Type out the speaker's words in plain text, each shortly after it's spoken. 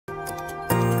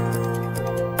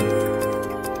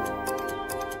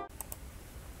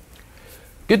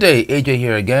Good day, AJ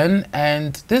here again,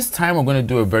 and this time we're going to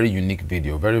do a very unique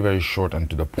video, very short and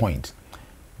to the point.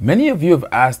 Many of you have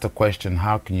asked the question,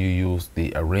 how can you use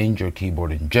the Arranger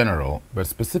keyboard in general, but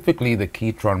specifically the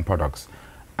KETRON products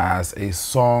as a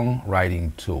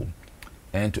songwriting tool?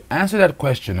 And to answer that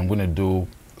question, I'm going to do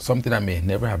something that may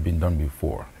never have been done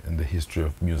before in the history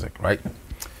of music, right?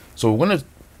 So we're going to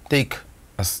take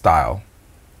a style,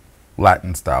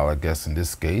 Latin style, I guess in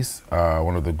this case,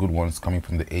 one of the good ones coming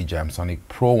from the AjamSonic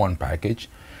Pro 1 package,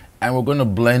 and we're going to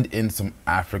blend in some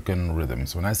African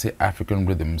rhythms. When I say African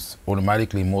rhythms,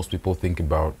 automatically most people think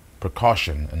about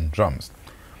percussion and drums.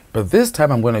 But this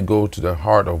time I'm going to go to the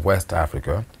heart of West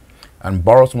Africa and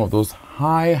borrow some of those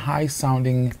high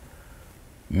sounding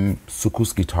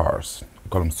soukous guitars. We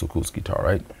call them soukous guitar,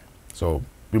 right? So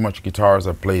pretty much guitars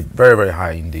are played very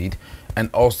high indeed, and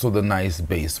also the nice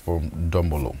bass from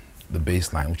Dombolo, the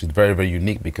bass line, which is very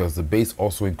unique because the bass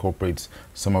also incorporates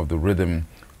some of the rhythm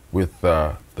with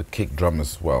the kick drum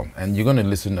as well. And you're going to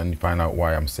listen and find out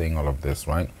why I'm saying all of this,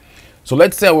 right? So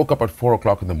let's say I woke up at 4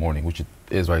 o'clock in the morning, which it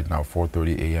is right now,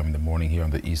 4:30 a.m. in the morning here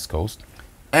on the East Coast,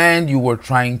 and you were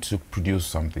trying to produce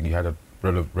something. You had a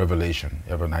revelation.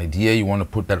 You have an idea. You want to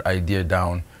put that idea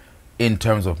down in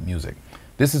terms of music.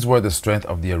 This is where the strength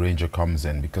of the Arranger comes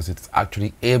in, because it's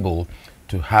actually able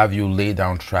to have you lay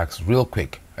down tracks real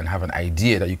quick and have an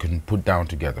idea that you can put down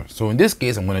together. So in this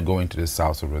case, I'm going to go into this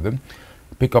salsa rhythm,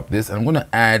 pick up this, and I'm going to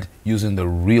add using the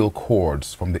real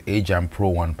chords from the Ajam Pro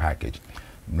 1 package.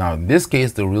 Now in this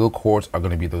case, the real chords are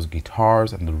going to be those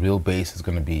guitars, and the real bass is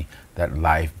going to be that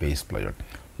live bass player.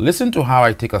 Listen to how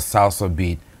I take a salsa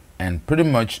beat and pretty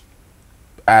much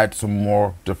add some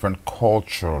more different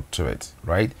culture to it,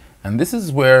 right? And this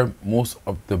is where most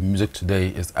of the music today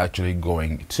is actually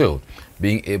going to.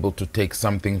 Being able to take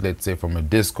something, let's say from a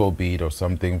disco beat or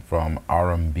something from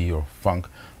R&B or funk.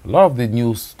 A lot of the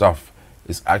new stuff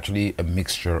is actually a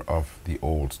mixture of the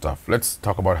old stuff. Let's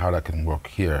talk about how that can work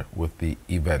here with the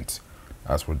event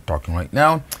as we're talking right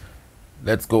now.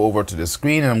 Let's go over to the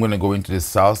screen, and I'm going to go into this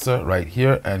salsa right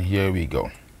here, and here we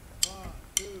go.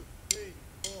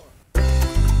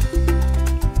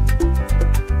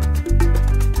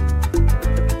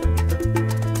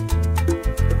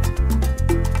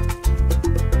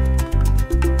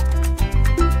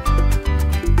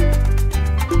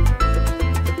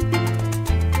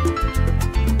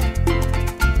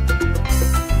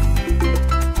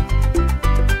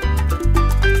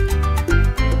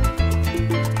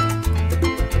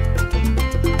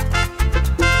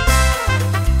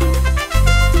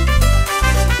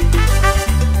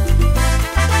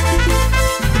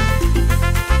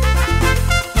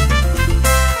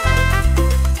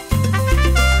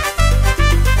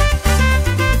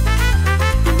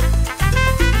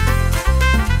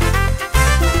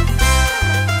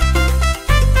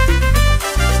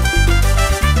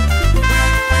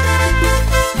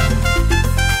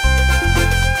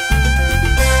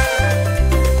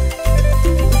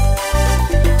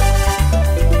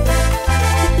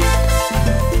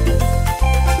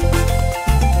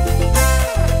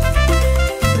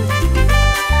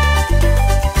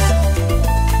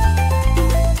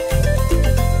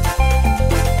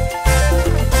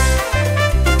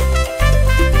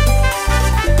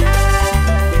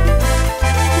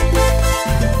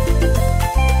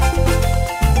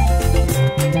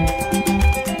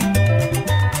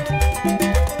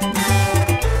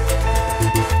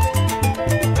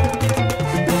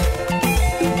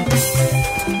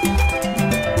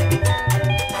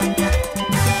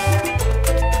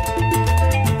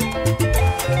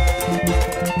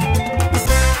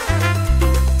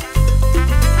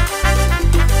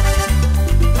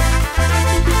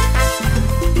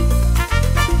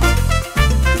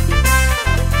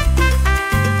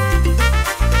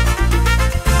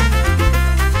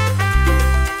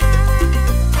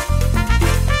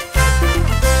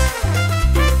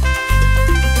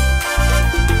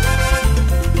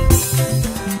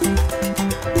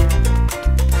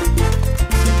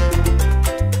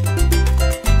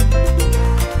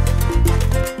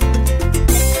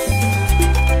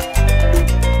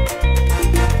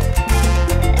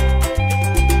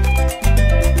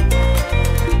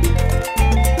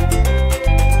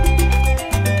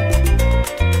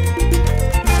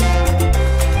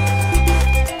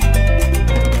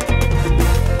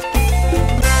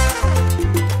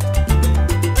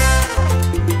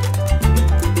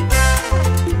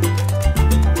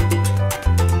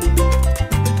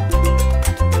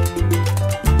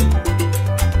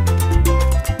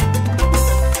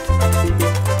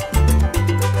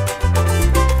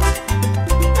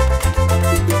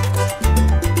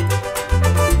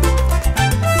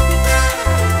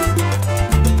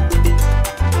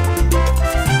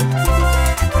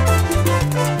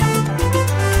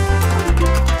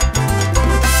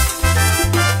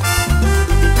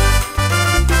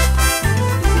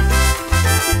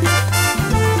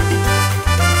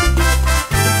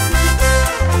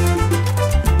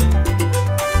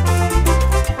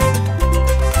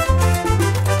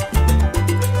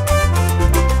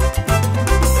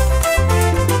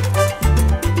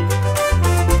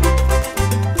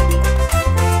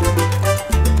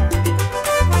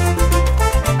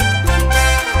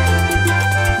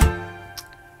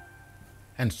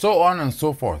 so on and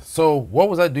so forth. So what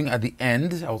was I doing at the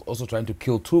end? I was also trying to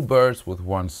kill two birds with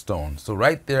one stone. So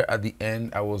right there at the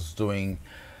end, I was doing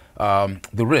the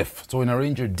riff. So in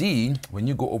Arranger D, when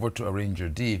you go over to Arranger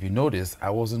D, if you notice,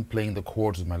 I wasn't playing the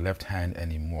chords with my left hand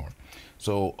anymore.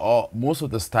 So most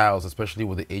of the styles, especially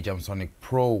with the AjamSonic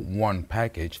Pro 1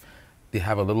 package, they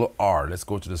have a little R. Let's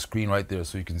go to the screen right there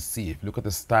so you can see. If you look at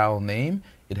the style name,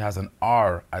 it has an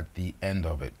R at the end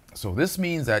of it. So this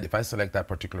means that if I select that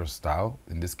particular style,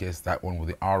 in this case that one with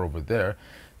the R over there,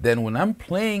 then when I'm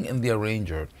playing in the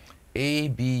arranger, A,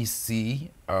 B,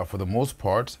 C, for the most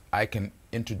part, I can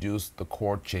introduce the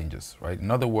chord changes, right?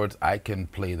 In other words, I can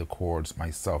play the chords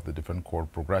myself, the different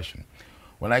chord progression.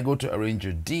 When I go to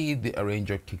Arranger D, the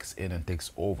arranger kicks in and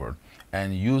takes over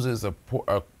and uses a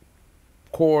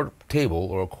chord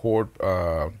table or a chord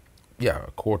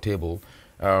table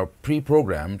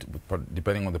pre-programmed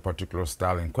depending on the particular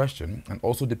style in question, and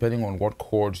also depending on what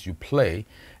chords you play,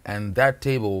 and that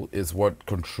table is what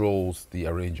controls the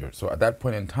arranger. So at that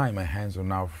point in time, my hands are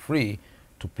now free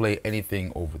to play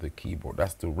anything over the keyboard.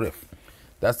 That's the riff.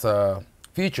 That's a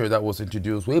feature that was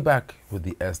introduced way back with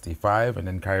the SD5 and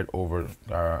then carried over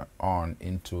on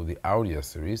into the Audio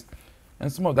series,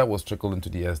 and some of that was trickled into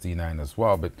the SD9 as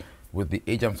well. But with the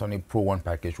AjamSonic Pro 1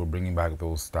 package, we're bringing back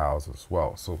those styles as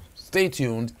well. So stay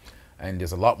tuned, and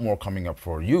there's a lot more coming up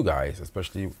for you guys,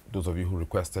 especially those of you who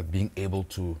requested being able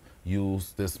to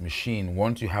use this machine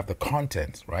once you have the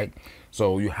content, right?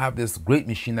 So you have this great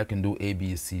machine that can do A,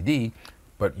 B, C, D,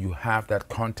 but you have that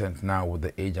content now with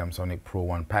the AjamSonic Pro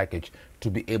 1 package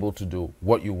to be able to do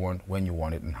what you want, when you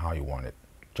want it, and how you want it.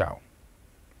 Ciao.